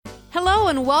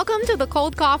and welcome to the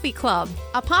Cold Coffee Club,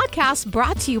 a podcast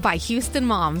brought to you by Houston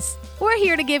Moms. We're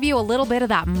here to give you a little bit of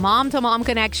that mom-to-mom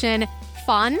connection,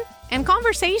 fun, and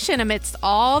conversation amidst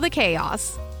all the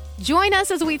chaos. Join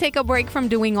us as we take a break from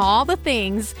doing all the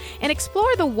things and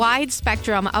explore the wide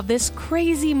spectrum of this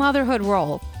crazy motherhood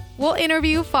role. We'll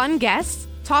interview fun guests,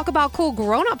 talk about cool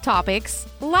grown-up topics,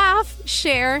 laugh,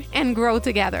 share, and grow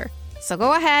together. So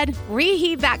go ahead,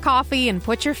 reheat that coffee, and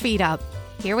put your feet up.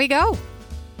 Here we go.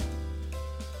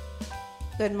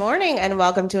 Good morning and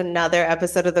welcome to another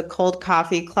episode of the Cold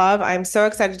Coffee Club. I'm so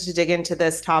excited to dig into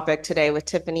this topic today with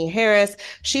Tiffany Harris.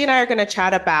 She and I are going to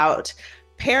chat about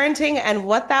parenting and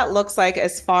what that looks like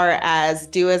as far as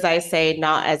do as I say,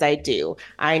 not as I do.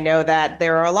 I know that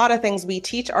there are a lot of things we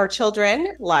teach our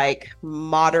children, like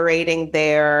moderating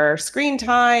their screen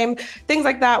time, things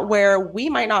like that, where we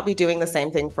might not be doing the same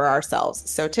thing for ourselves.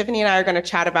 So Tiffany and I are going to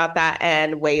chat about that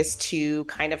and ways to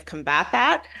kind of combat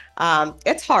that.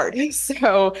 It's hard.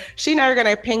 So she and I are going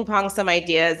to ping pong some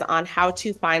ideas on how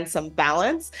to find some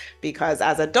balance, because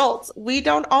as adults, we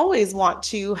don't always want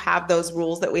to have those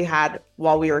rules that we had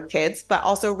while we were kids, but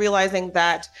also realizing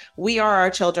that we are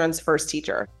our children's first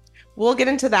teacher. We'll get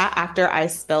into that after I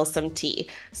spill some tea.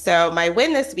 So my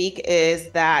win this week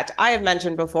is that I have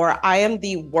mentioned before, I am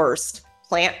the worst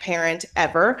plant parent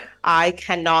ever. I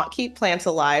cannot keep plants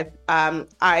alive.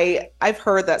 I've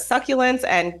heard that succulents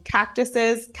and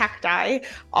cacti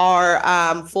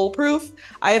are foolproof.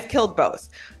 I have killed both.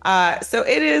 So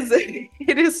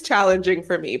it is challenging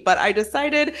for me, but I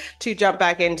decided to jump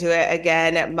back into it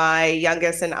again. My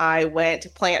youngest and I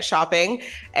went plant shopping,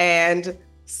 and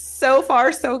so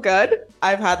far, so good.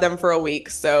 I've had them for a week,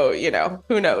 so,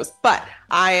 who knows? But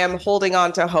I am holding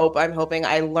on to hope. I'm hoping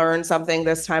I learn something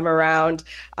this time around.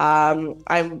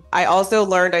 I also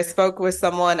learned, I spoke with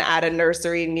someone at a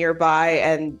nursery nearby,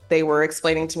 and they were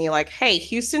explaining to me like, hey,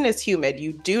 Houston is humid.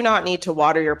 You do not need to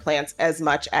water your plants as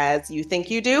much as you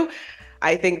think you do.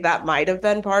 I think that might have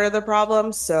been part of the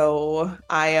problem. So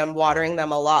I am watering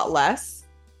them a lot less.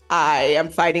 I am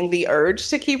fighting the urge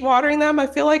to keep watering them. I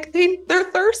feel like they're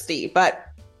thirsty, but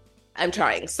I'm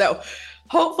trying. So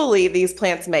hopefully these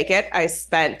plants make it. I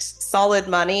spent solid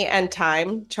money and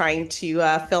time trying to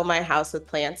fill my house with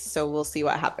plants. So we'll see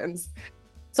what happens.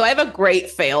 So I have a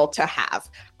great fail to have.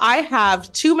 I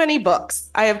have too many books.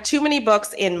 I have too many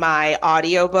books in my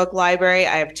audiobook library.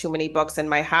 I have too many books in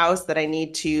my house that I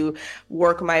need to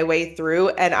work my way through.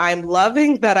 And I'm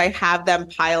loving that I have them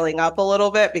piling up a little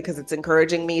bit because it's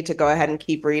encouraging me to go ahead and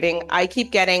keep reading. I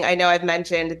know I've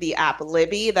mentioned the app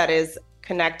Libby that is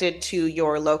connected to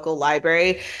your local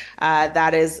library.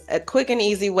 That is a quick and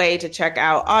easy way to check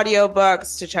out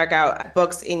audiobooks, to check out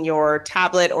books in your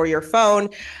tablet or your phone.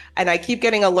 And I keep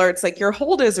getting alerts like your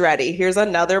hold is ready. Here's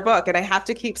another book. And I have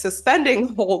to keep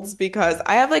suspending holds because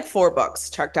I have like 4 books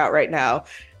checked out right now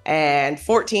and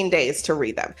 14 days to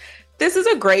read them. This is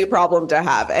a great problem to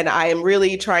have. And I am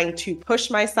really trying to push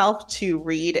myself to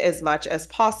read as much as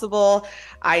possible.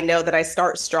 I know that I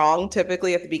start strong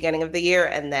typically at the beginning of the year,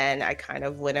 and then I kind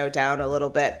of winnow down a little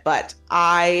bit, but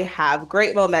I have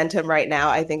great momentum right now.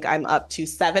 I think I'm up to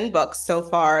 7 books so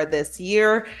far this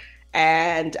year.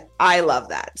 And I love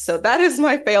that. So that is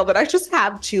my fail, that I just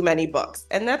have too many books.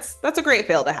 And that's a great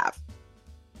fail to have.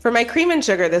 For my cream and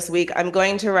sugar this week, I'm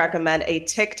going to recommend a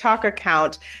TikTok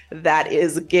account that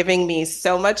is giving me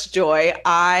so much joy.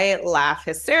 I laugh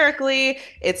hysterically.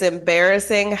 It's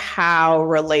embarrassing how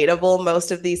relatable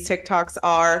most of these TikToks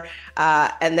are.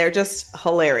 And they're just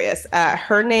hilarious.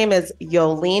 Her name is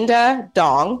Yolinda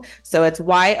Dong. So it's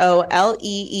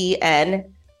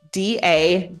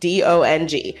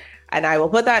YOLENDADONG. And I will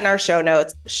put that in our show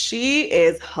notes. She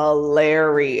is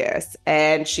hilarious.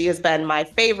 And she has been my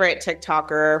favorite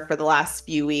TikToker for the last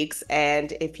few weeks.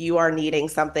 And if you are needing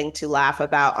something to laugh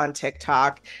about on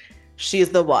TikTok, she's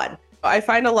the one. I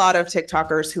find a lot of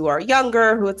TikTokers who are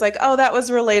younger, who it's like, oh, that was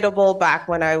relatable back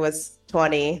when I was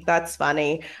 20. That's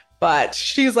funny. But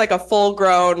she's like a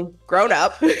full-grown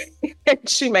up. And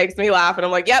she makes me laugh. And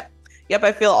I'm like, yep,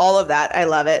 I feel all of that. I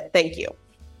love it. Thank you.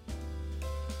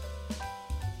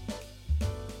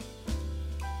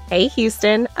 Hey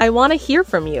Houston, I want to hear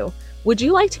from you. Would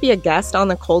you like to be a guest on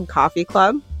the Cold Coffee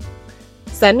Club?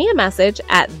 Send me a message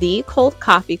at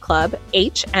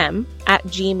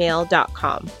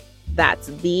thecoldcoffeeclubhm@gmail.com. That's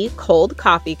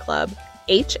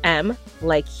thecoldcoffeeclubhm,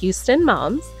 like Houston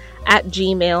Moms,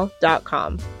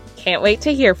 @gmail.com. Can't wait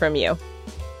to hear from you.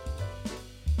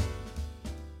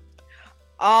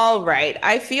 All right.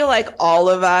 I feel like all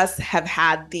of us have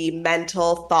had the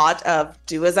mental thought of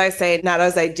do as I say, not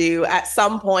as I do. At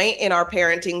some point in our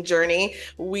parenting journey,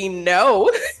 we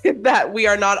know that we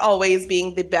are not always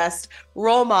being the best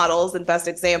role models and best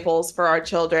examples for our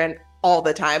children all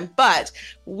the time, but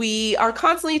we are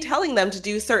constantly telling them to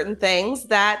do certain things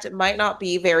that might not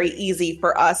be very easy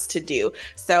for us to do.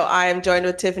 So I'm joined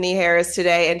with Tiffany Harris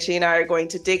today, and she and I are going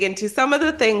to dig into some of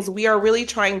the things we are really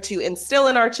trying to instill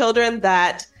in our children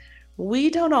that we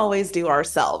don't always do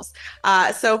ourselves.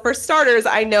 So for starters,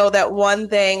 I know that one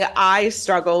thing I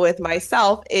struggle with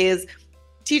myself is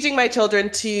teaching my children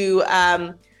to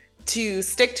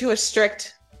stick to a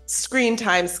strict screen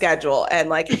time schedule and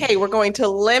like, hey, we're going to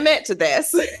limit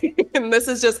this and this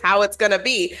is just how it's going to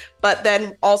be. But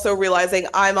then also realizing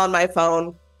I'm on my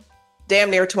phone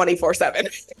damn near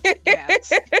 24/7.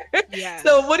 Yes. Yes.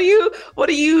 So what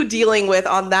are you dealing with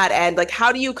on that end? Like,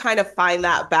 how do you kind of find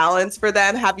that balance for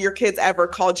them? Have your kids ever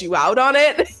called you out on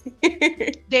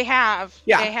it? They have.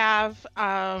 Yeah. They have.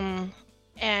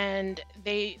 And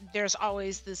there's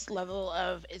always this level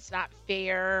of it's not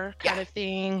fair kind of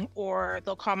thing, or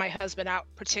they'll call my husband out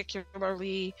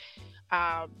particularly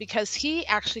because he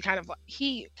actually kind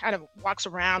of walks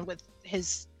around with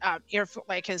his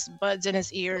like his buds in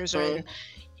his ears or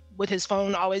with his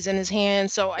phone always in his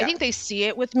hand. So I think they see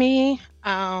it with me.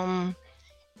 And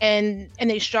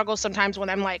they struggle sometimes when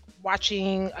I'm like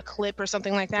watching a clip or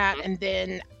something like that, and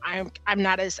then I'm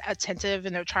not as attentive,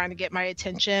 and they're trying to get my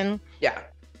attention. Yeah.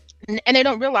 And they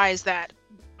don't realize that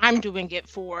I'm doing it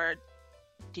for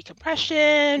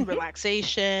decompression,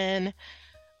 relaxation.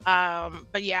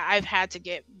 But yeah, I've had to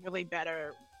get really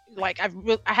better. Like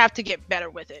I have to get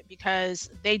better with it because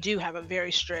they do have a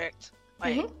very strict,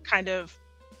 like kind of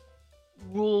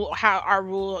rule, how our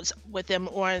rules with them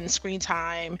on screen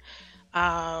time.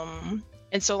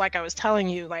 And so like I was telling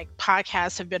you, like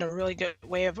podcasts have been a really good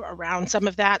way of around some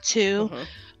of that too,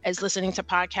 as listening to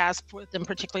podcasts with them,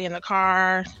 particularly in the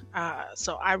car.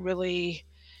 So I really,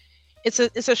 it's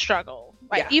a struggle.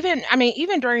 Like even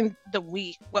during the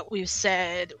week, what we've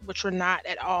said, which we're not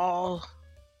at all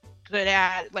good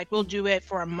at, like we'll do it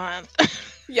for a month.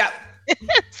 Yeah.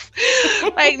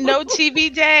 Like no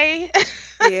TV day.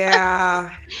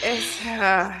 Yeah. It's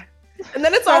and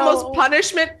then it's almost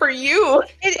punishment for you.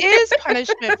 It is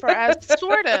punishment for us,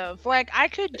 sort of. Like I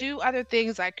could do other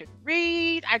things. I could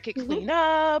read. I could clean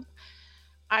up.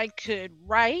 I could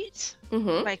write.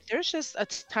 Like there's just a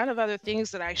ton of other things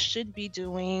that I should be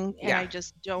doing, and I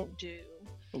just don't do.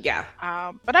 Yeah.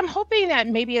 But I'm hoping that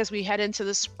maybe as we head into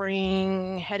the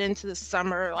spring, head into the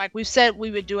summer, like we've said,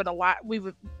 we would do it a lot. We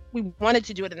wanted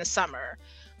to do it in the summer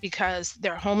because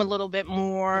they're home a little bit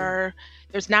more.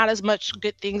 There's not as much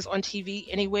good things on TV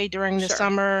anyway during the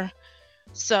summer.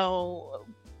 So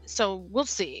we'll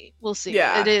see.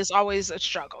 Yeah. It is always a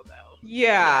struggle though.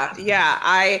 Yeah.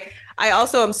 I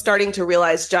also am starting to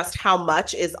realize just how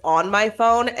much is on my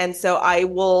phone. And so I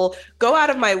will go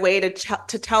out of my way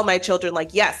to tell my children,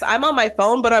 like, yes, I'm on my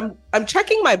phone, but I'm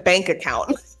checking my bank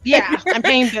account. Yeah, I'm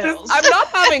paying bills. I'm not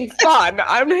having fun.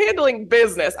 I'm handling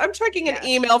business. I'm checking an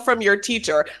email from your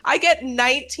teacher. I get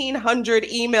 1,900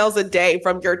 emails a day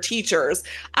from your teachers.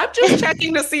 I'm just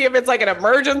checking to see if it's like an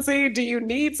emergency. Do you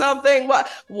need something?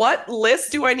 What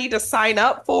list do I need to sign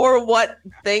up for? What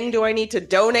thing do I need to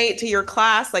donate to your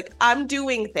class? Like, I'm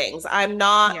doing things. I'm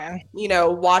not,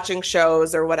 watching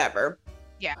shows or whatever.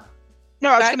 Yeah.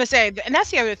 No, I was going to say, and that's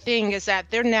the other thing, is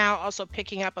that they're now also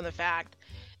picking up on the fact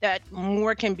that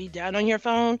more can be done on your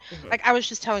phone. Like I was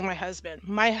just telling my husband,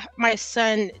 my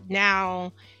son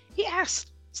now, he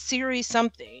asked Siri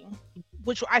something,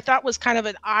 which I thought was kind of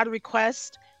an odd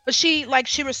request, but she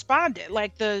responded,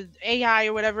 like the AI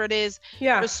or whatever it is,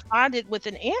 responded with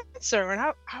an answer. And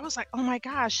I was like, oh my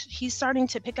gosh, he's starting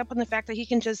to pick up on the fact that he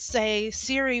can just say,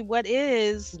 Siri, what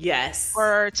is? Yes.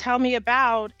 Or tell me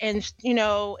about, and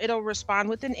it'll respond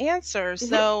with an answer.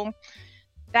 So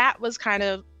that was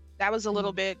a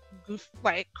little bit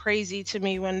crazy to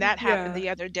me when that happened the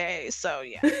other day. So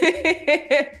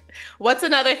yeah. What's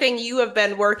another thing you have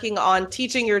been working on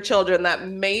teaching your children that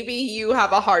maybe you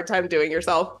have a hard time doing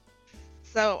yourself?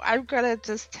 So I'm gonna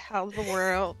just tell the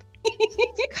world,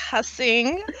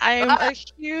 cussing. I'm a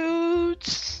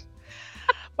huge.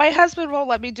 My husband won't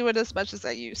let me do it as much as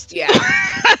I used to.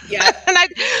 Yeah. And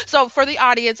so for the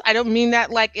audience, I don't mean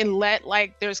that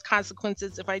there's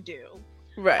consequences if I do.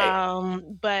 Right.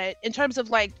 But in terms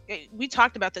of we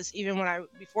talked about this even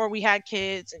before we had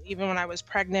kids, and even when I was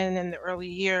pregnant in the early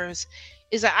years,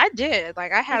 is that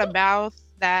I had a mouth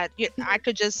that I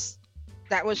could just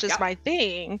That was just Yep. my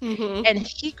thing. Mhm. And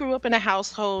he grew up in a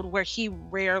household where he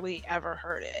rarely ever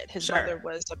heard it. His Sure. mother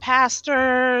was a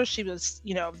pastor. She was,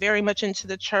 very much into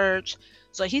the church.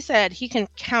 So he said he can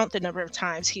count the number of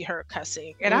times he heard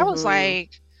cussing. And I was Mhm.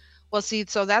 like, well, see,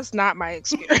 so that's not my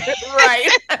experience. Right.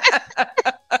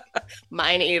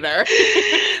 Mine either.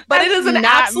 But it That's is an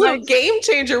not absolute my- game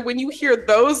changer when you hear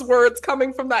those words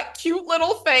coming from that cute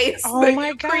little face Oh that my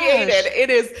you created. gosh. It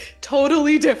is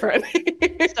totally different.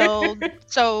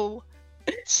 So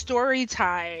story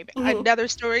time, Mhm. another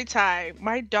story time.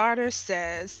 My daughter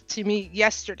says to me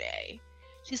yesterday,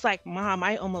 she's like, Mom,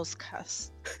 I almost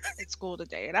cussed at school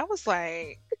today. And I was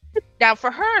like, now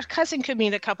for her, cussing could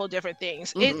mean a couple different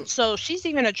things. Mhm. So she's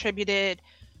even attributed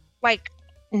like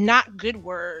not good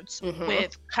words Mhm.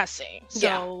 with cussing.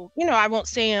 Yeah. So, I won't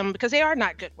say them because they are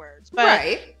not good words. But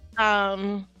Right.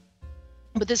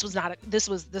 but this was not this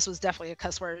was definitely a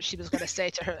cuss word she was going to say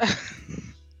to her.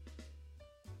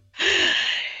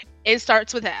 It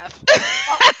starts with F.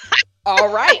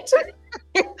 All right.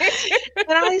 And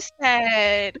I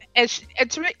said,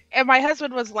 and my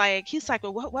husband was like, he's like,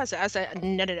 well, what was it? I said,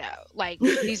 no. Like,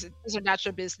 these are not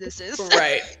your businesses.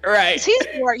 Right. Right.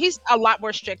 He's a lot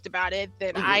more strict about it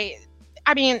than Mhm.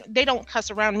 I mean, they don't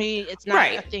cuss around me. It's not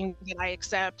Right. a thing that I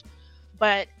accept,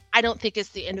 but I don't think it's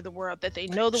the end of the world that they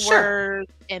know the Sure.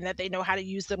 words and that they know how to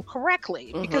use them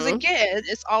correctly. Because Mhm. again,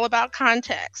 it's all about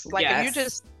context. Like if Yes. you're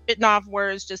just spitting off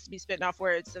words just to be spitting off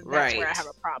words, then that's where I Right. have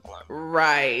a problem.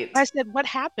 Right. I said, what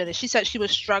happened? And she said she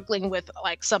was struggling with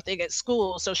like something at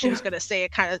school. So she was going to say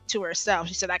it kind of to herself.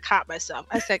 She said, I caught myself.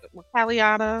 I said, well,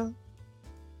 Caliana,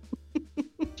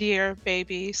 dear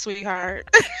baby, sweetheart,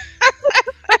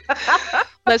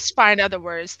 let's find other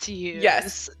words to use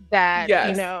Yes. that,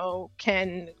 Yes.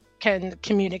 can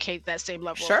communicate that same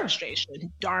level Sure. of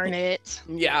frustration. Darn it.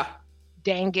 Yeah.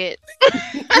 Dang it.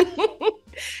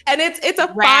 And it's a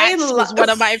Rats fine was one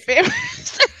of my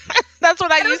favorites. That's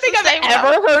what I I don't used think to say. I've when I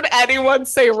was- ever heard anyone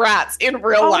say rats in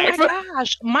real Oh life. my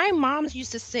gosh. My mom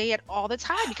used to say it all the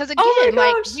time because again, Oh my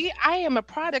like gosh. I am a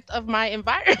product of my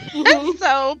environment. Mhm.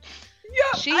 So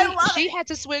Yeah, I love she it. had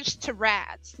to switch to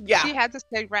rats. Yeah. She had to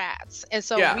say rats. And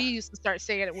so Yeah. we used to start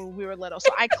saying it when we were little.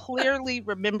 So I clearly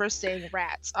remember saying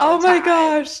rats Oh all the my time.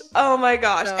 gosh. Oh my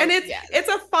gosh. So, And it's yes. it's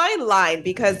a fine line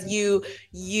because you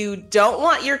don't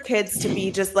want your kids to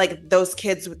be just like those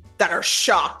kids that are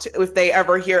shocked if they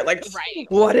ever hear it like, Right.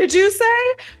 what did you say?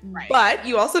 Right. But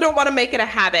you also don't want to make it a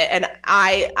habit. And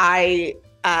I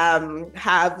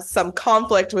have some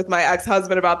conflict with my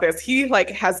ex-husband about this. He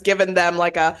like has given them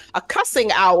like a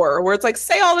cussing hour where it's like,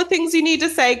 say all the things you need to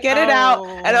say, get it out.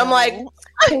 And I'm like, Oh.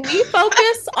 can we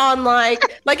focus on like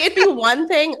it'd be one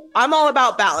thing. I'm all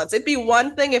about balance. It'd be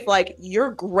one thing if like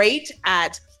you're great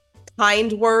at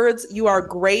kind words, you are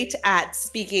great at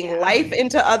speaking life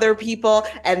into other people,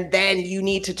 and then you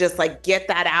need to just like get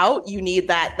that out. You need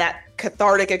that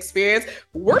cathartic experience.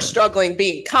 We're struggling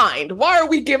being kind. Why are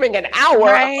we giving an hour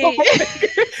Right.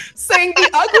 saying the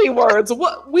ugly words?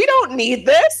 What, we don't need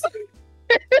this.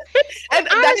 And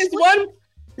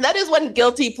that is one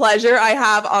guilty pleasure I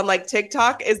have on like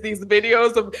TikTok is these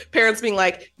videos of parents being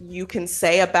like, you can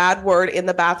say a bad word in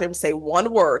the bathroom, say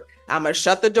one word. I'm going to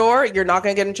shut the door. You're not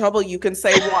going to get in trouble. You can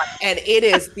say one. And it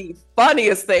is the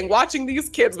funniest thing watching these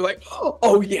kids be like,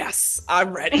 oh yes,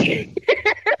 I'm ready.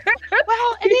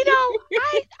 Well, and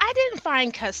I didn't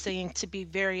find cussing to be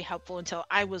very helpful until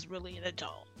I was really an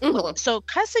adult. Mhm. So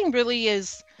cussing really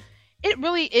is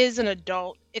an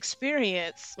adult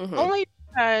experience. Mhm. Only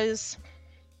because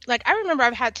like I remember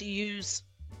I've had to use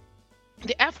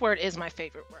the F word is my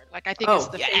favorite word. Like I think it's Oh,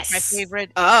 my yes.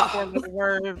 favorite Oh, four-letter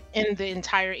word in the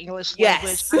entire English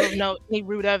Yes. language. I don't know any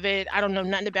root of it. I don't know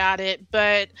nothing about it,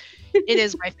 but it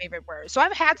is my favorite word. So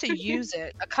I've had to use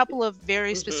it a couple of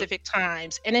very Mhm. specific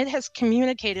times, and it has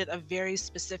communicated a very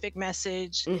specific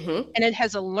message, mhm. and it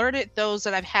has alerted those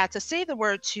that I've had to say the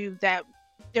word to that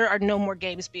there are no more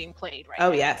games being played right Oh,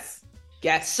 now. yes.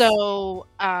 Yes. So,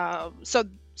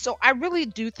 so I really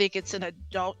do think it's an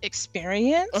adult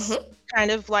experience, Mhm. kind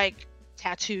of like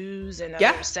tattoos and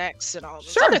Yeah. other sex and all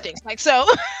those Sure. other things. Like so,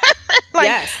 like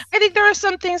yes. I think there are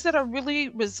some things that are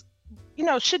really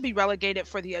should be relegated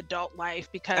for the adult life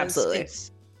because Absolutely.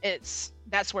 it's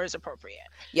that's where it's appropriate.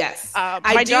 Yes. My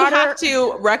I do daughter, have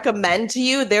to recommend to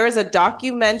you, there is a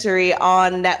documentary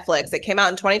on Netflix that came out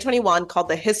in 2021 called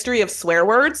The History of Swear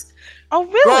Words. Oh,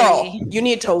 Girl, really? you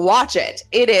need to watch it.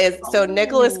 It is so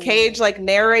Nicolas Cage like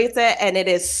narrates it, and it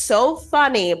is so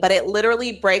funny, but it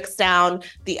literally breaks down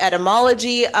the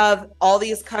etymology of all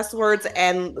these cuss words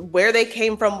and where they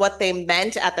came from, what they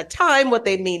meant at the time, what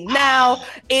they mean now.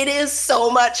 It is so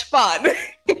much fun.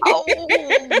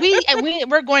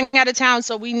 We're going out of town,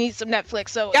 so we need some Netflix.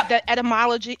 So the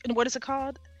etymology, and what is it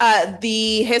called?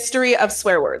 The history of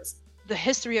swear words. The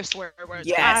history of swear words.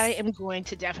 Yes. I am going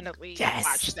to definitely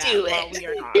watch that do while it. we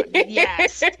are on.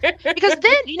 Yes. Because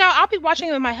then, I'll be watching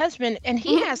it with my husband, and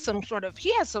he has some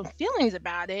feelings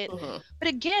about it. But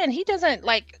again, he doesn't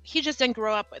he just didn't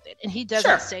grow up with it, and he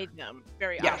doesn't say them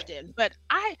very often. But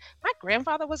my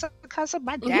grandfather was a cusser,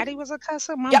 my daddy was a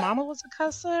cusser, my mama was a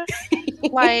cusser.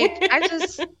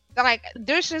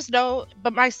 There's just no,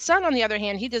 but my son, on the other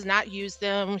hand, he does not use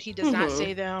them. He does not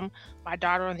say them. My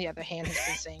daughter, on the other hand, has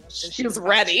been saying them since she was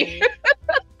ready.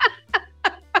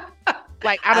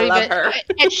 I love her.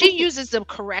 And she uses them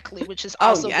correctly, which is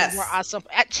also more awesome.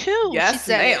 At 2, yes, she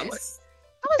says, ma'am. I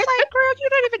was like, girl, you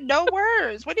don't even know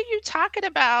words. What are you talking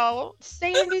about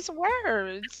saying these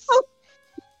words?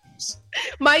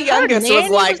 My youngest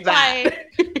was like that.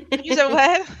 You said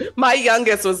what? My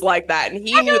youngest was like that, and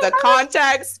he knew the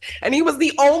context, and he was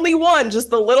the only one, just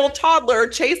the little toddler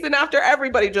chasing after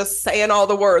everybody, just saying all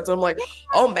the words. I'm like,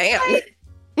 oh man.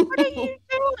 What are you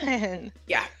doing?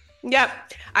 Yeah. Yep.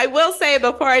 I will say,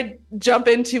 before I jump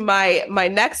into my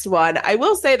next one, I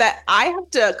will say that I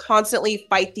have to constantly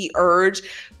fight the urge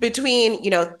between,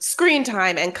 screen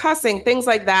time and cussing, things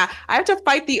like that. I have to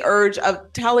fight the urge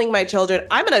of telling my children,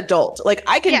 I'm an adult. Like,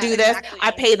 I can do this. Exactly.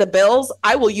 I pay the bills.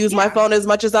 I will use my phone as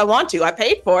much as I want to. I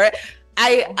paid for it.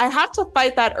 I have to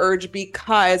fight that urge,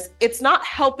 because it's not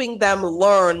helping them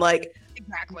learn,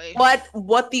 exactly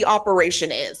what the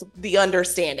operation is, the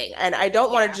understanding. And I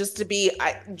don't want it just to be,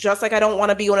 just like I don't want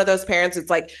to be one of those parents. It's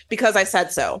like, because I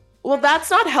said so. Well, that's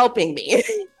not helping me.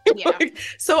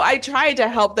 So I try to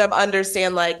help them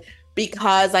understand,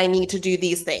 because I need to do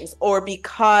these things, or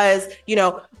because,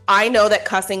 I know that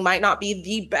cussing might not be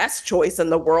the best choice in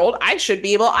the world. I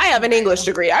have an English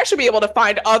degree. I should be able to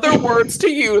find other words to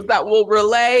use that will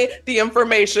relay the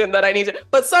information that I need to.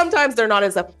 But sometimes they're not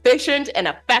as efficient and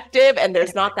effective. And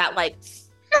there's not that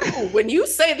when you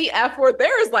say the F word,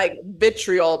 there is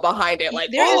vitriol behind it.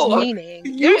 There's meaning.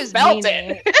 You felt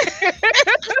it.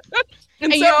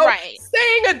 And so you're right.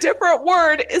 Saying a different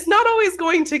word is not always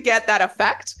going to get that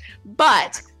effect.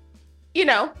 But,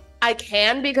 I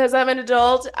can, because I'm an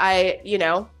adult.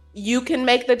 You can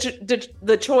make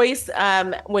the choice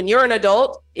when you're an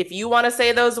adult, if you want to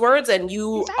say those words and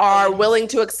you are willing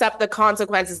to accept the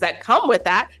consequences that come with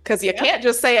that, because you can't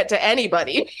just say it to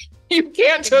anybody. You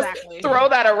can't just throw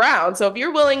that around. So if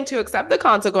you're willing to accept the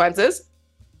consequences,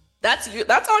 that's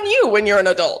on you when you're an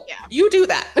adult. Yeah. You do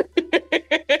that.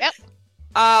 Yep.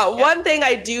 One thing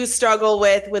I do struggle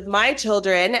with my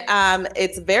children,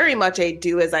 it's very much a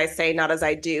do as I say, not as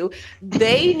I do.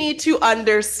 They need to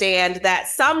understand that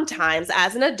sometimes,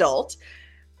 as an adult,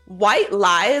 white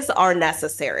lies are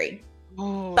necessary.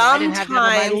 Sometimes, I didn't have that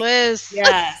on my list.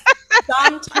 Yes.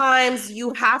 Sometimes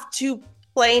you have to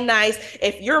play nice.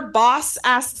 If your boss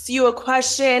asks you a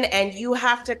question and you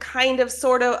have to kind of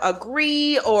sort of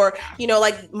agree, or,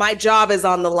 my job is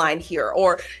on the line here,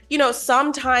 or,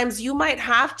 sometimes you might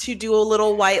have to do a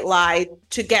little white lie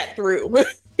to get through.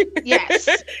 Yes.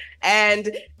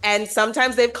 And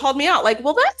sometimes they've called me out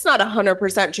well, that's not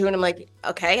 100% true. And I'm like,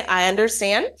 okay, I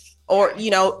understand. Or,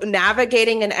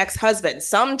 navigating an ex-husband.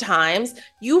 Sometimes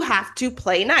you have to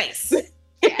play nice.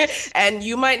 Yes. And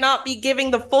you might not be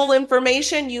giving the full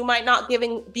information. You might not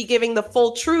be giving the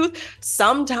full truth.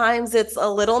 Sometimes it's a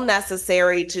little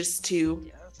necessary just to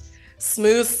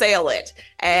smooth sail it.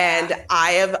 And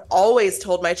I have always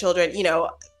told my children,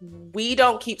 we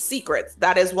don't keep secrets.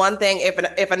 That is one thing.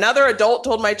 If another adult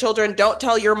told my children, don't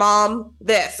tell your mom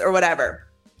this or whatever,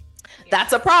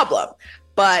 that's a problem.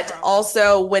 But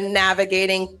also when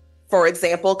navigating, for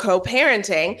example,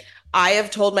 co-parenting, I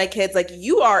have told my kids,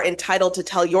 you are entitled to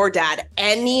tell your dad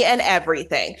any and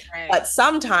everything. Right. But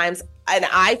sometimes, and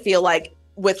I feel like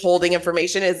withholding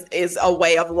information is a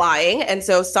way of lying. And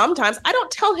so sometimes I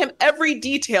don't tell him every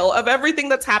detail of everything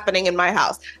that's happening in my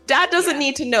house. Dad doesn't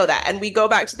need to know that. And we go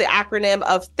back to the acronym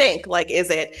of THINK. Is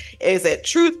it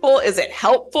truthful? Is it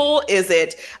helpful? Is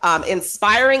it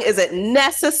inspiring? Is it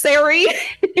necessary?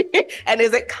 And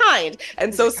is it kind?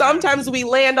 And so sometimes we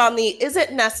land on is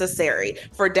it necessary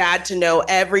for dad to know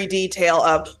every detail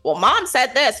of, well, mom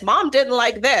said this, mom didn't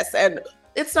like this, and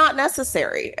it's not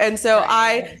necessary. And so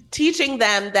teaching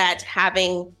them that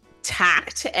having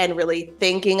tact and really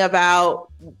thinking about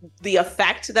the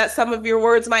effect that some of your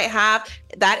words might have,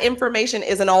 that information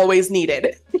isn't always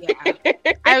needed. Yeah.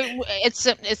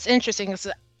 It's interesting.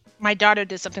 My daughter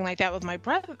did something like that with my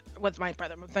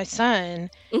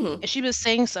son, and she was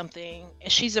saying something,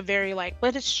 and she's a very like,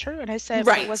 but it's true. And I said,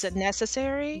 Right. was it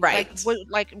necessary? Right.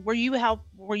 Were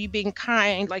you being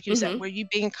kind? Like you said, were you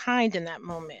being kind in that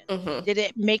moment? Did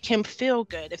it make him feel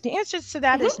good? If the answer to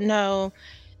that is no,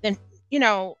 then,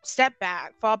 step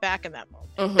back, fall back in that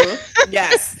moment.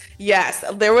 Yes.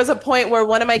 There was a point where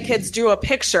one of my kids drew a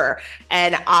picture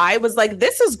and I was like,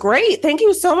 this is great. Thank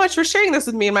you so much for sharing this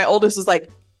with me. And my oldest was like,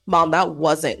 Mom, that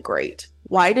wasn't great.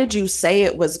 Why did you say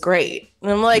it was great?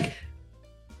 And I'm like,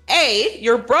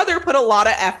 your brother put a lot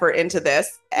of effort into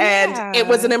this, and it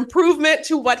was an improvement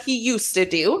to what he used to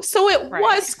do. So it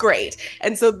was great.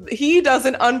 And so he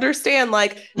doesn't understand,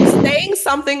 like, saying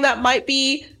something that might,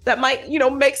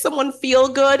 make someone feel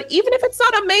good, even if it's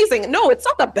not amazing. No, it's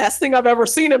not the best thing I've ever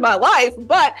seen in my life,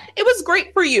 but it was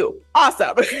great for you.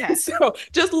 Awesome. Yeah. So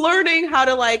just learning how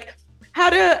to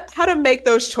make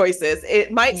those choices.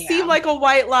 It might seem like a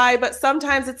white lie, but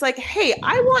sometimes it's like, hey,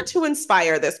 I want to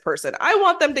inspire this person. I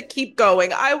want them to keep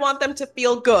going. I want them to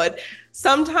feel good.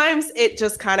 Sometimes it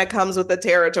just kind of comes with the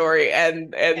territory,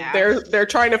 and they're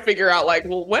trying to figure out, like,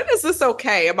 well, when is this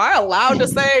okay? Am I allowed to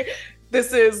say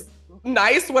this is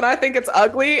nice when I think it's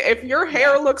ugly? If your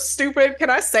hair looks stupid, can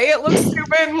I say it looks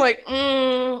stupid? I'm like,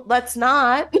 let's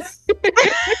not.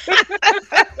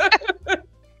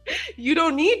 You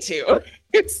don't need to.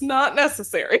 It's not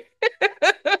necessary.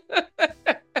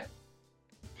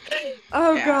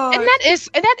 God. And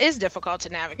that is difficult to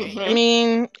navigate. I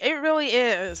mean, it really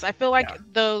is. I feel like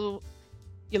you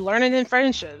learn it in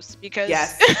friendships because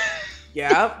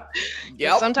Yep.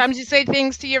 sometimes you say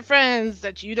things to your friends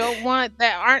that you don't want,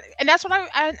 that aren't, and that's what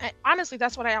I honestly,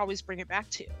 that's what I always bring it back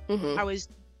to. I was,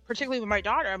 particularly with my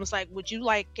daughter, I was like, would you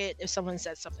like it if someone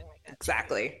said something like that?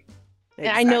 Exactly. And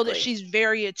I know that she's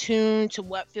very attuned to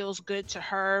what feels good to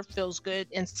her, feels good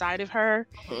inside of her.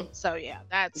 So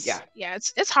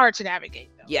it's hard to navigate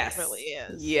though. Yes. It really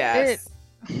is. Yes.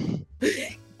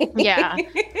 Yeah.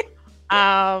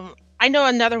 I know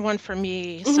another one for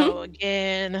me. So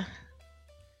again,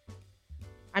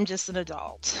 I'm just an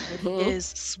adult. Is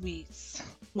sweets.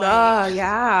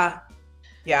 Yeah.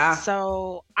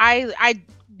 So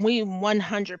we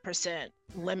 100%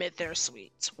 limit their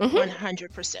sweets.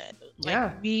 100%.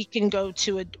 We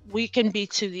can be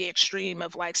to the extreme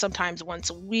of, like, sometimes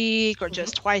once a week or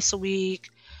just twice a week.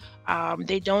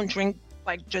 They don't drink,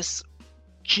 like, just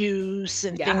juice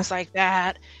and things like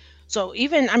that. So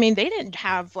even, I mean, they didn't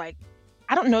have, like,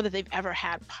 I don't know that they've ever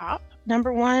had pop,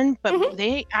 number one, but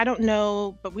I don't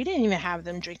know, but we didn't even have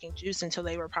them drinking juice until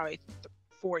they were probably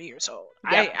 4 years old.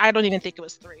 I don't even think it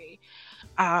was 3.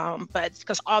 But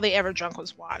because all they ever drank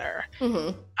was water.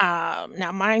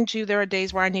 Now, mind you, there are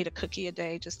days where I need a cookie a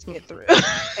day just to get through.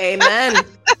 Amen.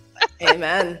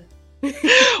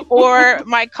 Or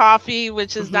my coffee,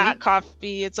 which is not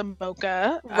coffee, it's a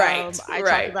mocha. Right. I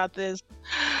talk about this.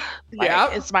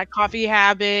 It's my coffee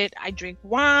habit. I drink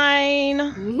wine.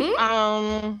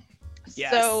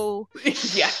 So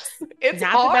it's not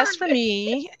hard. the best for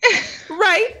me.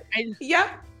 Right.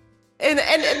 And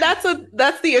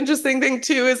that's the interesting thing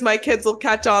too, is my kids will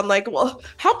catch on, like, well,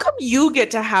 how come you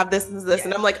get to have this and this?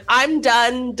 And I'm like, I'm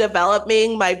done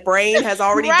developing. My brain has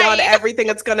already done everything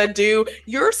it's gonna do.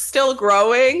 You're still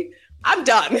growing. I'm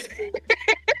done.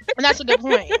 And that's a good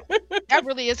point. That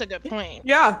really is a good point.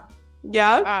 Yeah. We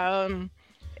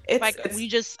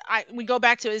go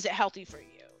back to, is it healthy for you?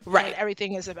 Right. And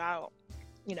everything is about,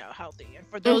 healthy. And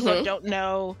for those that don't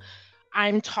know,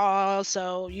 I'm tall,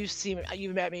 so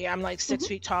you've met me. I'm like 6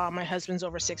 feet tall. My husband's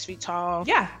over 6 feet tall.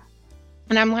 Yeah.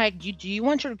 And I'm like, do you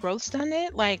want your growth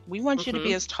stunted? Like, we want you to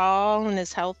be as tall and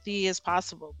as healthy as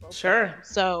possible. Sure.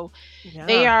 So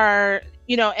they are,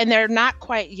 and they're not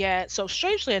quite yet. So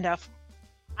strangely enough,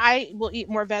 I will eat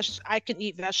more I can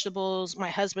eat vegetables. My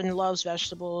husband loves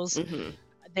vegetables.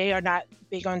 They are not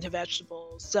big onto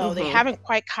vegetables. So they haven't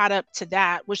quite caught up to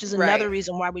that, which is another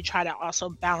reason why we try to also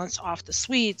balance off the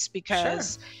sweets,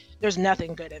 because there's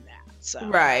nothing good in that. So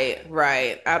Right.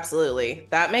 Absolutely.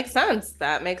 That makes sense.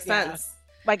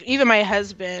 Like, even my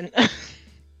husband,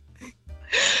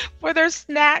 for their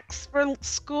snacks for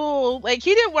school, like,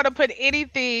 he didn't want to put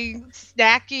anything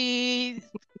snacky,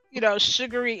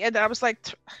 sugary. And I was like,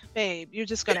 babe, you're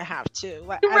just going to have to.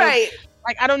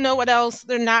 Like, I don't know what else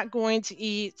they're not going to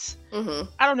eat. I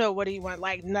don't know what he want.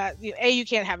 Like, you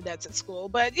can't have nuts at school,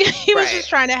 but he was just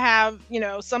trying to have,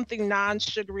 something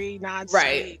non-sugary,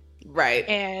 non-sweet. Right.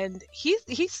 And he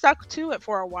stuck to it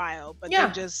for a while, but Yeah.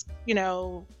 they just,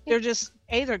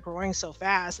 they're growing so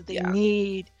fast that they Yeah.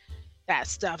 need that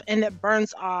stuff, and it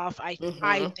burns off. I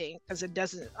Mhm. think, because it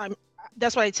doesn't.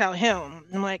 That's what I tell him.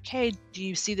 I'm like, hey, do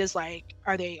you see this? Like,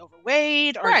 are they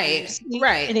overweight, or do you Right. see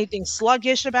Right. anything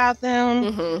sluggish about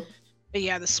them? Mhm. But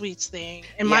yeah, the sweets thing.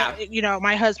 And Yeah.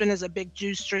 my husband is a big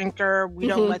juice drinker. We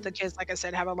don't Mhm. let the kids, like I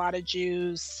said, have a lot of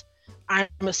juice. I'm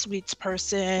a sweets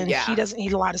person. Yeah. He doesn't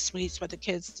eat a lot of sweets, but the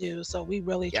kids do. So we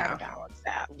really try Yeah. to balance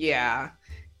that. Yeah.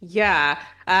 Yeah.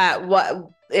 What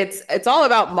it's all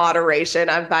about moderation,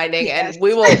 I'm finding. Yes. And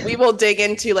we will dig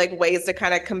into like ways to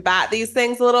kind of combat these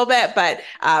things a little bit. But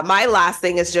my last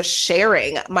thing is just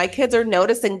sharing. My kids are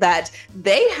noticing that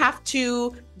they have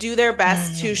to do their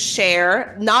best to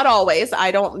share. Not always.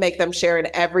 I don't make them share in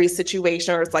every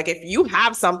situation. Or it's like, if you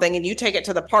have something and you take it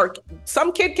to the park,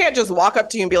 some kid can't just walk up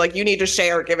to you and be like, you need to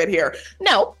share, give it here.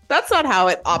 No, that's not how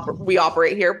we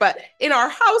operate here. But in our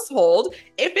household,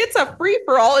 if it's a free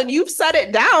for all and you've set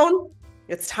it down,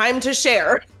 it's time to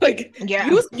share. Like, Yeah.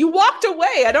 you walked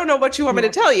away. I don't know what you want me to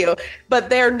tell you,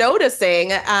 but they're noticing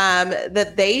that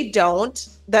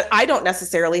that I don't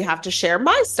necessarily have to share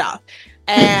my stuff.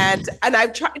 And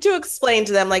I've tried to explain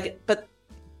to them, like, but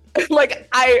like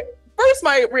first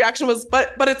my reaction was,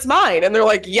 but it's mine. And they're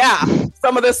like, yeah,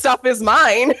 some of this stuff is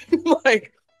mine. I'm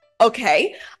like,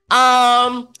 okay.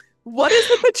 What is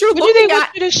it that you're What do looking they want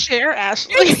at? you to share,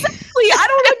 Ashley? Exactly. I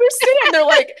don't understand. They're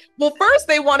like, well, first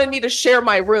they wanted me to share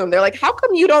my room. They're like, how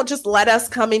come you don't just let us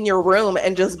come in your room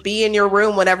and just be in your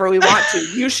room whenever we want to?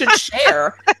 You should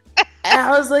share. And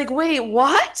I was like, wait,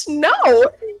 what? No.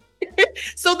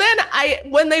 So then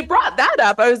when they brought that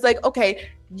up, I was like, okay,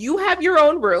 you have your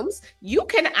own rooms. You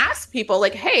can ask people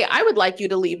like, hey, I would like you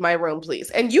to leave my room, please.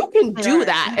 And you can do Right.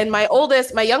 that. And my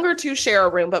younger two share a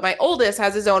room, but my oldest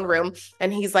has his own room.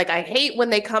 And he's like, I hate when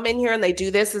they come in here and they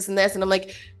do this and this. And I'm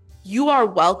like, you are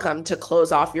welcome to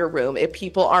close off your room if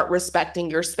people aren't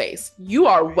respecting your space. You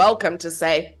are welcome to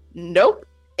say, nope,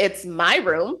 it's my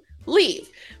room, leave.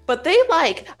 But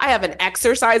I have an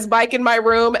exercise bike in my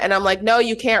room and I'm like, no,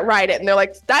 you can't ride it. And they're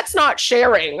like, that's not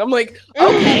sharing. I'm like,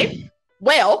 okay,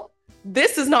 well,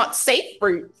 this is not safe for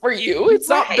you. It's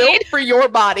not built for your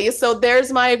body. So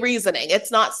there's my reasoning.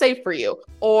 It's not safe for you.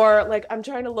 Or like, I'm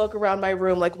trying to look around my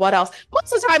room. Like, what else?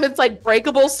 Most of the time it's like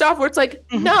breakable stuff where it's like,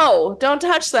 no, don't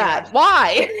touch that. Yeah.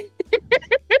 Why?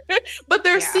 But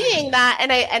they're Yeah. seeing that.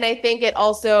 And I think it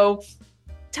also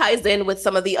ties in with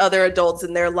some of the other adults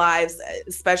in their lives,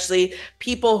 especially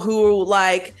people who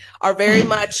are very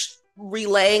much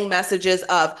relaying messages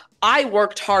of, I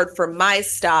worked hard for my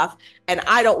stuff and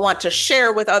I don't want to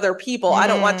share with other people. I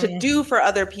don't want to do for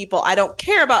other people. I don't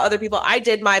care about other people. I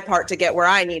did my part to get where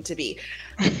I need to be.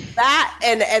 That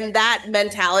and that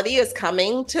mentality is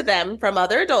coming to them from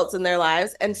other adults in their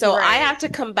lives. And so I have to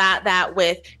combat that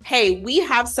with, hey, we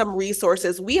have some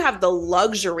resources. We have the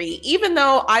luxury, even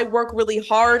though I work really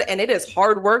hard and it is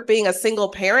hard work being a single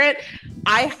parent,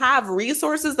 I have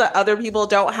resources that other people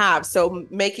don't have. So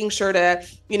making sure to,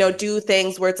 do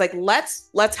things where it's like,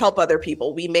 let's help other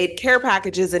people. We made care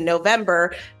packages in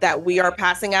November that we are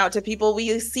passing out to people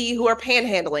we see who are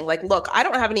panhandling. Like, look, I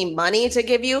don't have any money to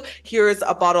give you. Here's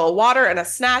a bottle of water and a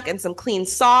snack and some clean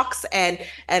socks and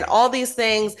all these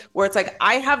things where it's like,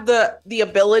 I have the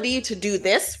ability to do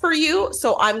this for you.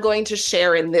 So I'm going to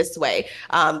share in this way.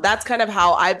 That's kind of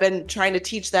how I've been trying to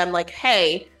teach them, like,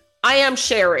 hey, I am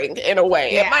sharing in a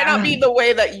way. Yeah. It might not be the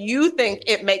way that you think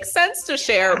it makes sense to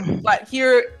share, but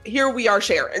here we are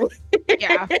sharing.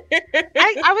 Yeah.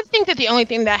 I would think that the only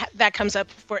thing that comes up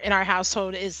for in our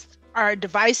household is our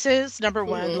devices, number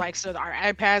one, like so our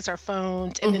iPads, our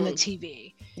phones, and then the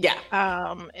TV. Yeah.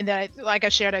 And then like I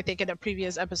shared, I think in a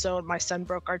previous episode, my son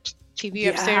broke our TV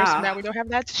upstairs, so now we don't have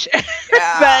that to share.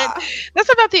 Yeah. But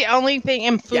that's about the only thing.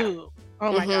 And food. Yeah.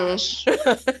 Oh my gosh.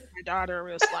 My daughter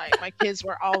was like, my kids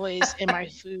were always in my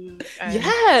food. And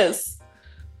Yes.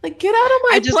 Like, get out of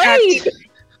my plate.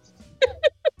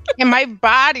 in my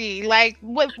body, like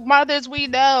what mothers we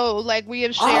know, like we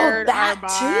have shared our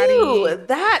body.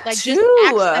 That like too.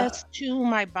 Just access to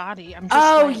my body. I'm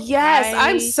just yes.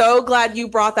 I'm so glad you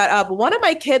brought that up. One of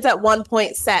my kids at one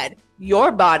point said,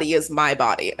 your body is my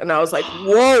body. And I was like,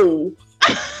 whoa,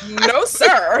 no,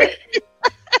 sir.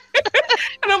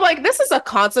 And I'm like, this is a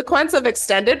consequence of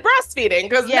extended breastfeeding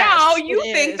because now you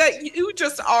think that you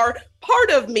just are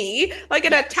part of me, like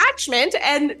an attachment.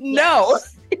 And no.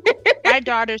 My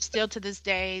daughter still to this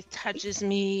day touches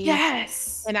me.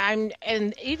 Yes.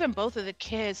 And even both of the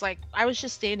kids, like I was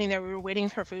just standing there, we were waiting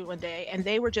for food one day and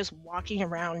they were just walking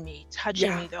around me,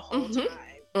 touching me the whole time.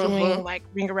 doing like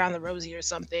Ring Around the Rosie or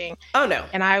something. Oh no.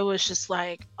 And I was just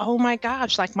like, oh my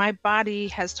gosh, like my body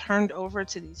has turned over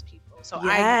to these people. So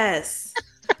yes.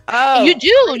 And you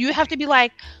do. You have to be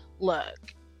like,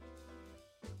 look,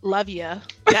 love you.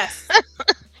 Yes.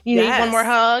 You need one more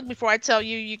hug before I tell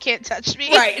you you can't touch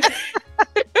me. Right.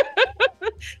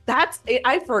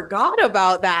 I forgot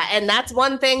about that. And that's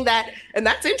one thing and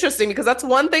that's interesting because that's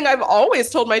one thing I've always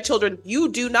told my children, you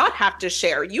do not have to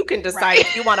share. You can decide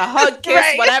if you want to hug,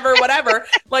 kiss, whatever.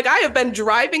 Like I have been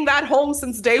driving that home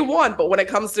since day one. But when it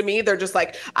comes to me, they're just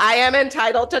like, I am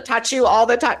entitled to touch you all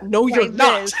the time. No, you're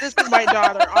not. This is my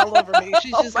daughter all over me.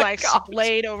 She's just like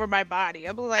splayed over my body.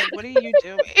 I'm like, what are you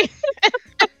doing?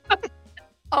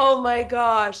 Oh my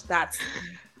gosh.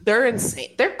 They're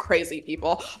insane. They're crazy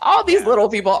people. All these little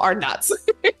people are nuts.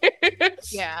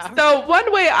 Yeah. So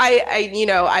one way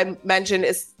I mentioned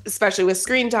is, especially with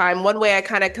screen time, one way I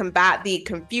kind of combat the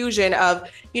confusion of,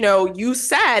 you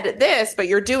said this, but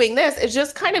you're doing this, is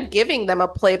just kind of giving them a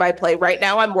play-by-play. Right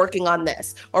now I'm working on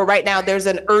this, or right now there's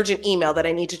an urgent email that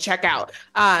I need to check out.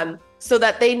 So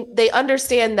that they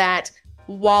understand that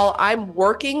while I'm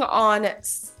working on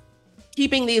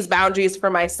keeping these boundaries for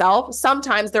myself,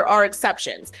 sometimes there are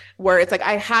exceptions where it's like,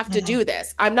 I have to do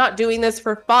this. I'm not doing this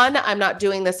for fun. I'm not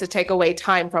doing this to take away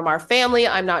time from our family.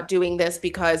 I'm not doing this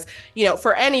because,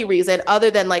 for any reason other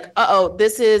than like,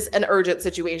 this is an urgent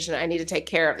situation. I need to take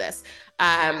care of this.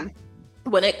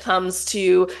 When it comes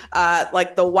to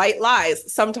like the white lies,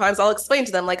 sometimes I'll explain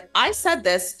to them, like, I said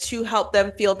this to help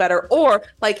them feel better. Or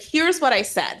like, here's what I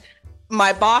said.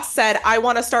 My boss said, I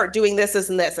want to start doing this, this,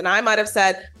 and this. And I might have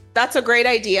said, that's a great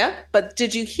idea, but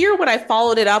did you hear what I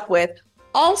followed it up with?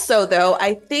 Also, though,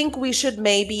 I think we should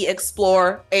maybe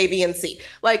explore A, B, and C.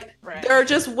 Like, there are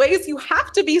just ways you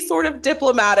have to be sort of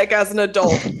diplomatic as an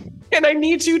adult. And I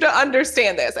need you to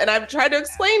understand this. And I've tried to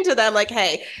explain to them, like,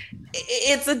 hey,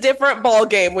 it's a different ball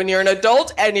game when you're an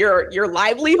adult and your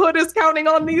livelihood is counting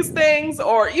on these things,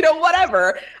 or,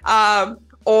 whatever.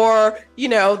 Or,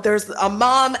 there's a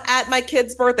mom at my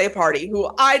kid's birthday party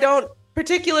who I don't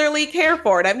particularly care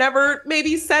for, and I've never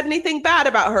maybe said anything bad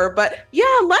about her, but yeah,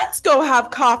 let's go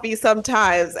have coffee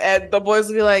sometimes. And the boys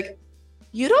will be like,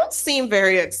 you don't seem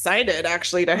very excited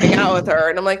actually to hang out with her.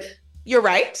 And I'm like, you're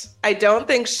right. I don't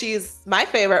think she's my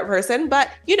favorite person, but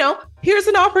here's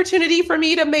an opportunity for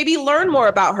me to maybe learn more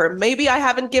about her. Maybe I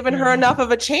haven't given her enough of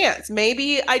a chance.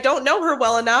 Maybe I don't know her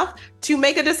well enough to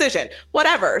make a decision,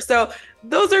 whatever. So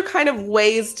those are kind of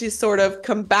ways to sort of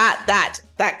combat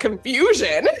that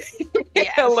confusion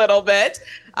a little bit,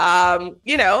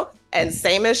 and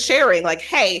same as sharing, like,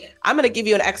 hey, I'm going to give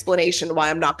you an explanation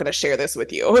why I'm not going to share this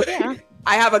with you. Yeah.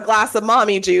 I have a glass of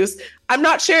mommy juice. I'm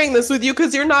not sharing this with you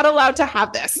because you're not allowed to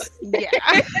have this. Yeah.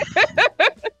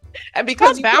 And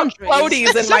because you put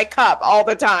floaties in my cup all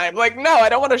the time. Like, no, I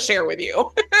don't want to share with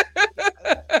you.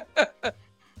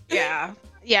 Yeah.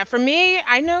 Yeah. For me,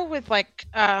 I know with like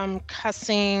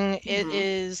cussing, it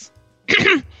is.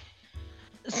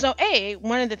 So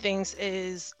one of the things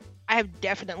is I have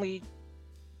definitely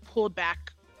pulled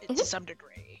back to some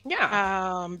degree.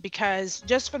 Yeah. Because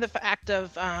just for the fact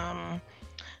of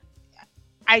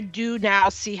I do now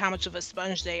see how much of a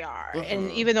sponge they are.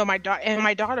 And even though my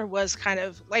daughter was kind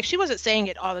of like, she wasn't saying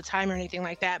it all the time or anything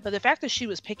like that, but the fact that she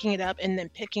was picking it up and then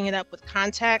picking it up with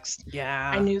context,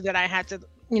 I knew that I had to,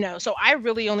 so I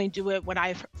really only do it when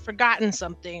I've forgotten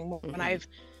something, when I've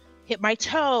hit my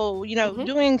toe,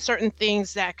 doing certain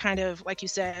things that kind of, like you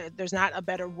said, there's not a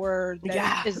better word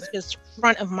that is just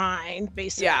front of mind,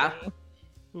 basically.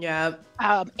 Yeah.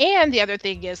 And the other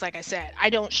thing is, like I said, I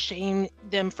don't shame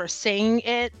them for saying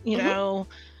it,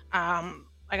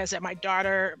 like I said, my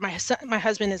daughter, my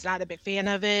husband is not a big fan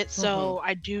of it. So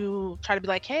I do try to be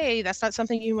like, hey, that's not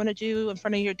something you want to do in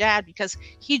front of your dad, because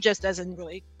he just doesn't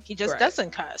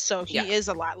cuss. So he is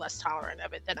a lot less tolerant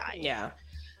of it than I am. Yeah.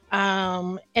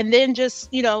 And then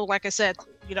just, like I said,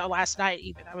 last night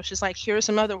even, I was just like, here are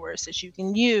some other words that you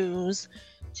can use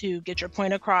to get your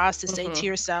point across, to say to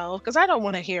yourself, because I don't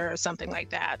want to hear something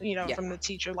like that, from the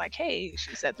teacher, like, hey,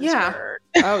 she said this word.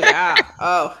 Oh yeah.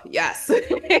 Oh yes.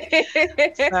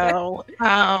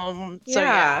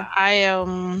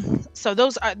 So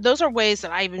those are ways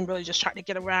that I even really just try to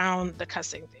get around the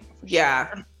cussing thing.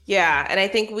 Sure. Yeah. And I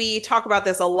think we talk about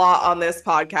this a lot on this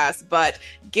podcast, but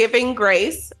giving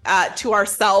grace to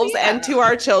ourselves and to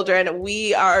our children,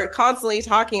 we are constantly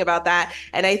talking about that.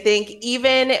 And I think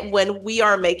even when we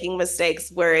are making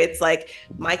mistakes where it's like,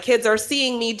 my kids are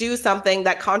seeing me do something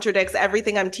that contradicts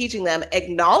everything I'm teaching them,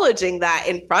 acknowledging that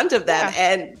in front of them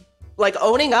and like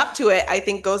owning up to it, I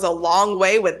think goes a long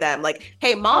way with them. Like,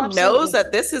 hey, mom knows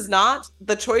that this is not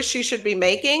the choice she should be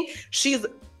making. She's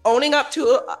owning up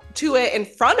to it in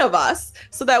front of us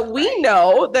so that we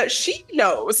know that she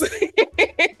knows.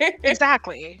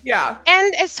 Exactly. Yeah.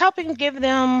 And it's helping give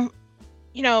them,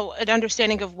 an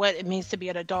understanding of what it means to be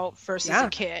an adult versus a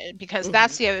kid, because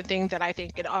that's the other thing that I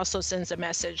think it also sends a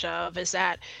message of, is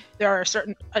that there are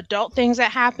certain adult things that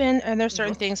happen and there's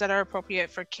certain things that are appropriate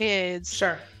for kids.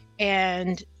 Sure.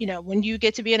 And, when you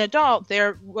get to be an adult,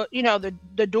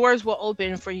 the doors will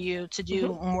open for you to do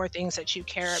more things that you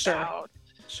care about.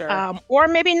 Sure. Or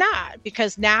maybe not,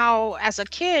 because now as a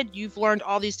kid, you've learned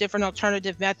all these different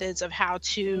alternative methods of how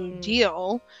to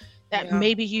deal, that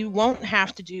maybe you won't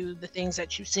have to do the things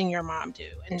that you've seen your mom do.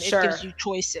 And it gives you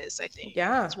choices, I think,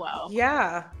 as well.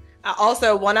 Yeah.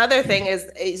 Also, one other thing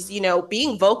is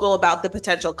being vocal about the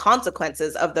potential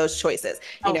consequences of those choices.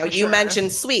 You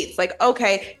mentioned sweets. Like,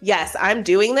 okay, yes, I'm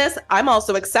doing this. I'm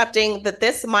also accepting that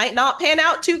this might not pan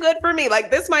out too good for me. Like,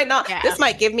 this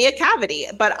might give me a cavity,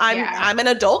 but I'm an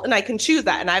adult and I can choose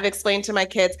that. And I've explained to my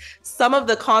kids, some of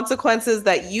the consequences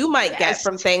that you might get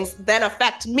from things then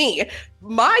affect me.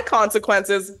 My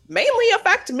consequences mainly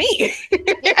affect me.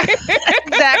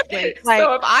 Exactly. Like,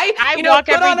 so if I walk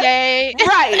every day.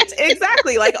 Right.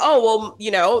 Exactly. Like,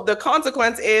 the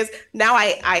consequence is now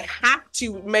I have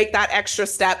to make that extra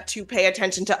step to pay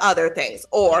attention to other things.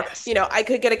 Or, I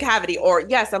could get a cavity, or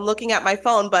yes, I'm looking at my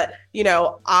phone, but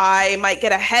I might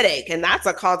get a headache, and that's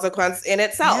a consequence in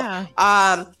itself.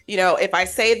 Yeah. If I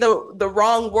say the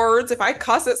wrong words, if I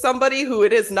cuss at somebody who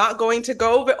it is not going to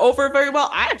go over very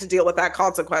well, I have to deal with that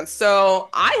consequence. So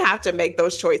I have to make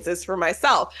those choices for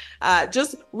myself.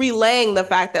 Just relaying the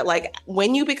fact that, like,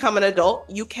 when you become an adult,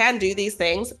 you can do these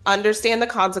things, understand the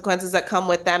consequences that come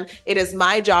with them. It is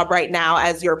my job right now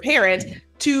as your parent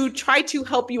to try to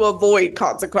help you avoid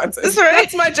consequences.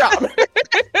 That's my job.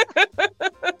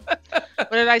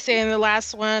 What did I say in the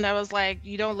last one? I was like,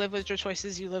 you don't live with your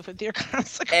choices, you live with your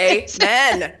consequences.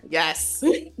 Amen. Yes.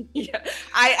 Yeah.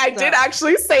 I did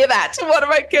actually say that to one of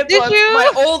my kids once, you?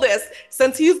 My oldest,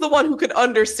 since he's the one who could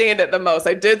understand it the most.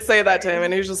 I did say that to him,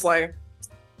 and he was just like,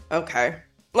 okay.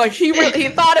 Like, he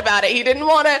thought about it. He didn't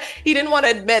want to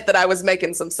admit that I was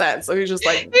making some sense. So he was just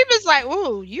like,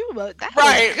 ooh, that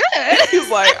right. was good. He's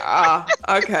like,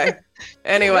 okay.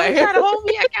 Anyway. You're trying to hold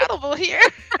me accountable here.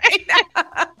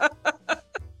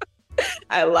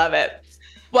 I love it.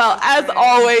 Well, as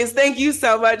always, thank you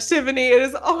so much, Tiffany. It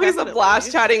is always a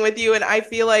blast chatting with you. And I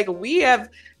feel like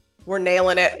we're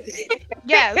nailing it.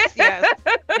 Yes. And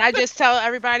I just tell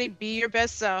everybody, be your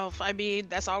best self. I mean,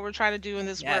 that's all we're trying to do in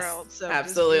this world. So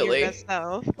absolutely. Just be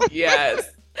your best self.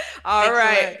 Yes. All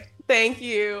right. Thank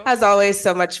you. As always,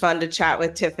 so much fun to chat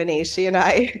with Tiffany. She and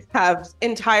I have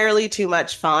entirely too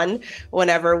much fun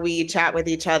whenever we chat with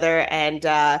each other.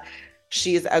 And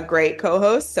she's a great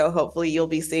co-host. So hopefully you'll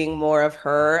be seeing more of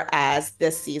her as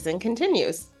this season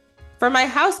continues. For my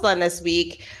house blend this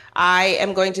week, I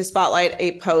am going to spotlight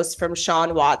a post from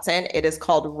Sean Watson. It is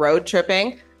called Road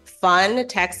Tripping: Fun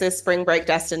Texas Spring Break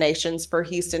Destinations for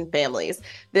Houston Families.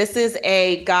 This is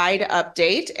a guide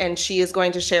update, and she is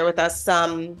going to share with us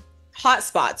some hot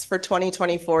spots for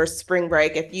 2024 spring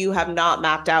break. If you have not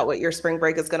mapped out what your spring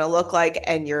break is going to look like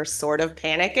and you're sort of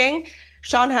panicking,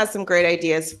 Sean has some great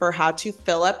ideas for how to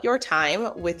fill up your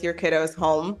time with your kiddos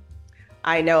home.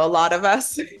 I know a lot of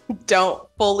us don't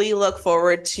fully look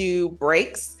forward to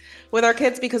breaks with our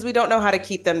kids because we don't know how to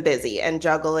keep them busy and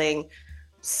juggling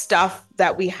stuff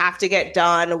that we have to get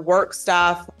done, work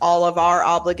stuff, all of our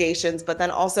obligations, but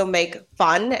then also make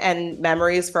fun and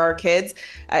memories for our kids.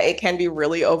 It can be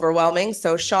really overwhelming.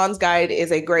 So Sean's guide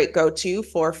is a great go-to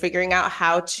for figuring out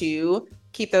how to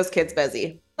keep those kids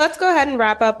busy. Let's go ahead and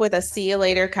wrap up with a see you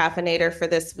later caffeinator for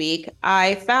this week.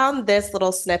 I found this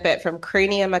little snippet from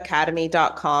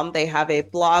craniumacademy.com. They have a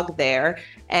blog there,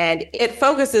 and it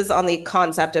focuses on the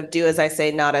concept of do as I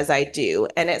say, not as I do.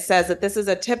 And it says that this is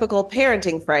a typical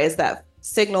parenting phrase that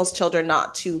signals children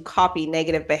not to copy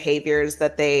negative behaviors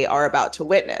that they are about to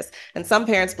witness. And some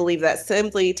parents believe that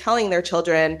simply telling their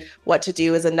children what to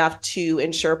do is enough to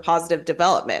ensure positive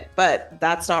development, but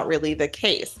that's not really the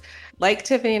case. Like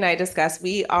Tiffany and I discussed,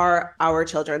 we are our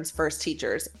children's first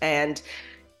teachers, and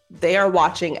they are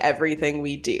watching everything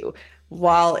we do.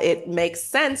 While it makes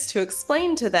sense to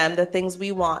explain to them the things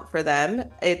we want for them,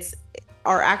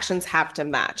 our actions have to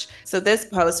match. So this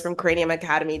post from Cranium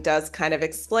Academy does kind of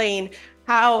explain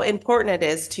how important it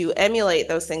is to emulate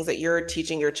those things that you're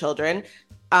teaching your children,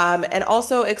 and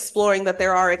also exploring that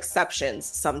there are exceptions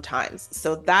sometimes.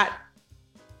 So that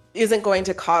isn't going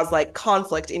to cause like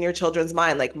conflict in your children's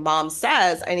mind. Like, mom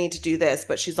says I need to do this,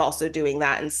 but she's also doing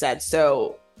that instead.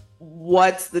 So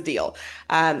what's the deal?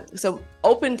 So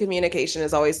open communication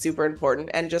is always super important,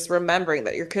 and just remembering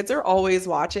that your kids are always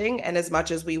watching. And as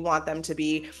much as we want them to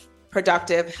be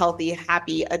productive, healthy,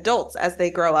 happy adults as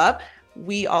they grow up,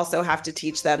 we also have to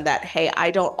teach them that, hey,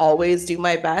 I don't always do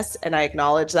my best, and I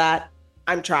acknowledge that.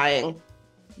 I'm trying.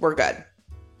 We're good.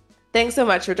 Thanks so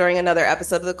much for joining another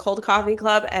episode of the Cold Coffee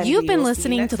Club. And you've been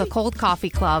listening to the Cold Coffee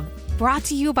Club, brought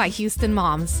to you by Houston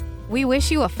Moms. We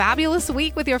wish you a fabulous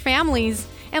week with your families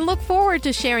and look forward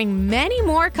to sharing many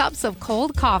more cups of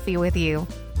cold coffee with you.